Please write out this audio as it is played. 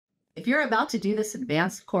If you're about to do this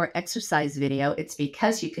advanced core exercise video, it's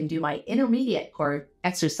because you can do my intermediate core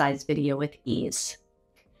exercise video with ease.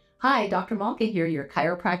 Hi, Dr. Malka here, your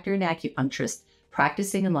chiropractor and acupuncturist,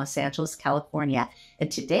 practicing in Los Angeles, California. And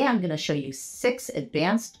today I'm going to show you 6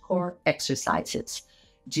 advanced core exercises.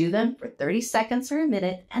 Do them for 30 seconds or a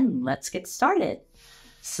minute, and let's get started.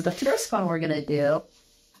 So the first one we're going to do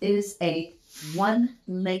is a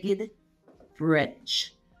one-legged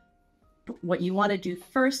bridge. What you want to do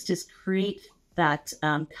first is create that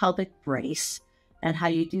pelvic brace. And how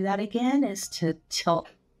you do that again is to tilt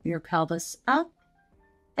your pelvis up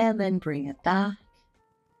and then bring it back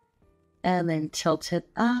and then tilt it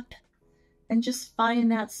up and just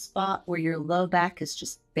find that spot where your low back is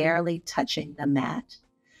just barely touching the mat.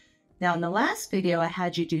 Now in the last video, I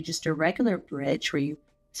had you do just a regular bridge where you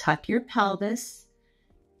tuck your pelvis,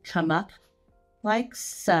 come up like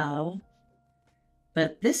so.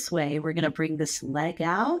 But this way, we're going to bring this leg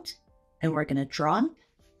out and we're going to drop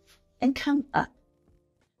and come up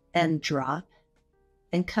and drop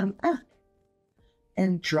and come up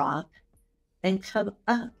and drop and come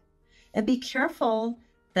up. And be careful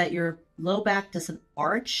that your low back doesn't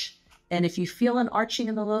arch. And if you feel an arching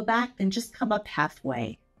in the low back, then just come up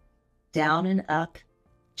halfway, down and up,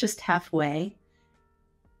 just halfway.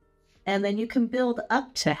 And then you can build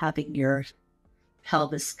up to having your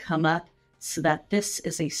pelvis come up so that this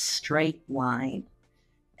is a straight line.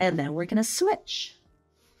 And then we're going to switch.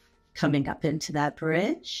 Coming up into that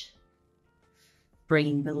bridge,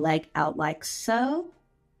 bringing the leg out like so,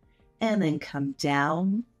 and then come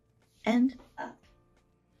down and up,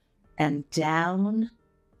 and down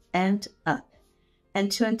and up.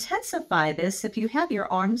 And to intensify this, if you have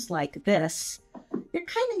your arms like this, you're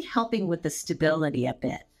kind of helping with the stability a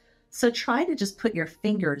bit. So try to just put your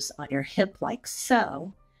fingers on your hip like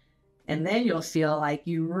so, and then you'll feel like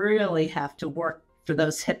you really have to work for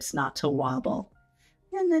those hips not to wobble.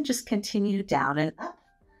 And then just continue down and up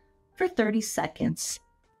for 30 seconds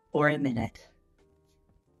or a minute.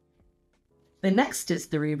 The next is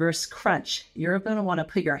the reverse crunch. You're going to want to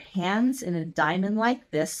put your hands in a diamond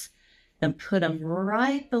like this and put them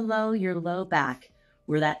right below your low back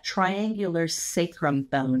where that triangular sacrum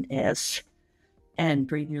bone is. And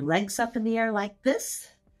bring your legs up in the air like this.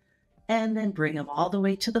 And then bring them all the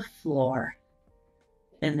way to the floor.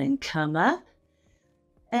 And then come up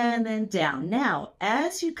and then down. Now,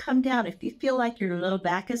 as you come down, if you feel like your low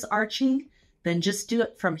back is arching, then just do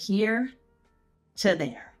it from here to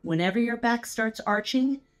there. Whenever your back starts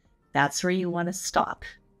arching, that's where you want to stop.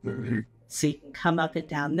 So you can come up and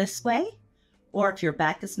down this way. Or if your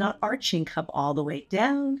back is not arching, come all the way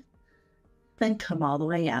down. Then come all the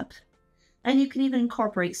way up. And you can even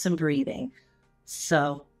incorporate some breathing.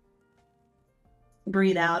 So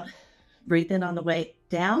breathe out, breathe in on the way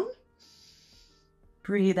down,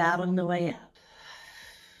 breathe out on the way up.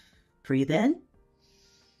 Breathe in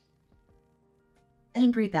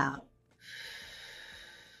and breathe out.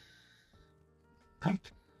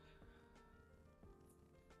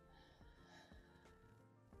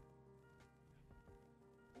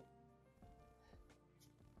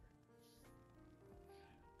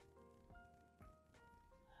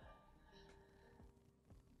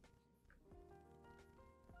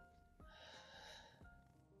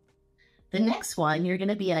 The next one, you're going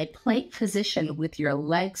to be in a plank position with your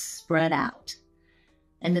legs spread out.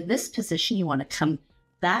 And in this position, you want to come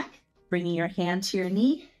back, bringing your hand to your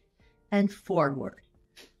knee, and forward.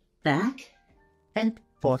 Back and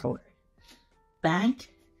forward. Back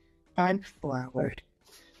and forward.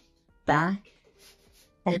 Back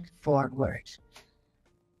and forward.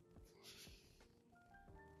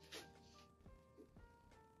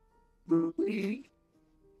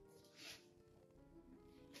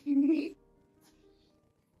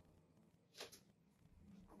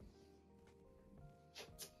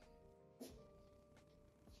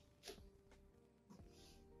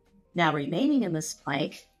 Now, remaining in this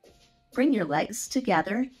plank, bring your legs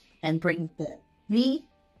together and bring the knee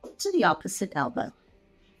to the opposite elbow.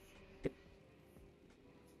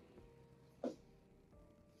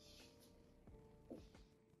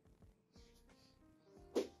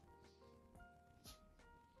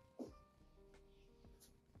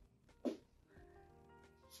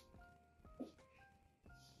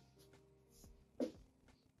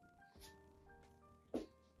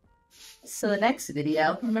 So the next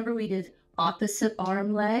video, remember we did opposite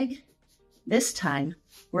arm leg? This time,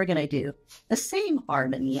 we're going to do the same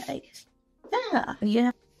arm and leg.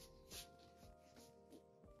 Yeah.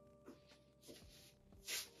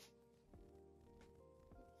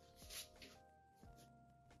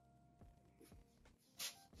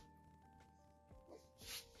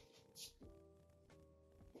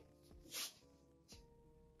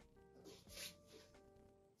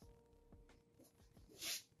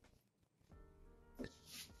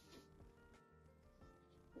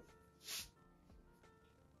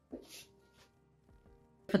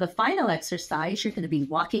 For the final exercise, you're going to be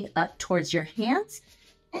walking up towards your hands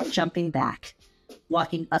and jumping back.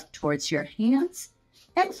 Walking up towards your hands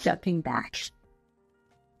and jumping back.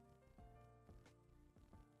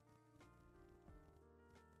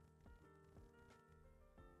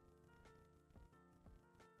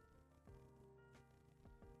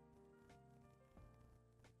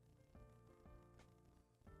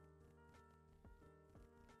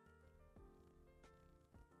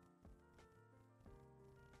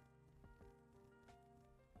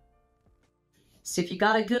 So if you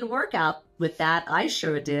got a good workout with that, I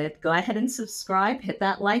sure did. Go ahead and subscribe, hit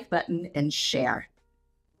that like button, and share.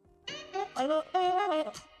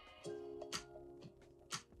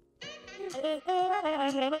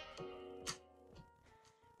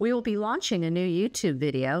 We will be launching a new YouTube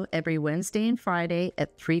video every Wednesday and Friday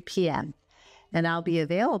at 3 p.m. And I'll be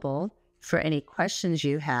available for any questions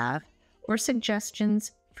you have or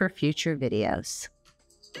suggestions for future videos.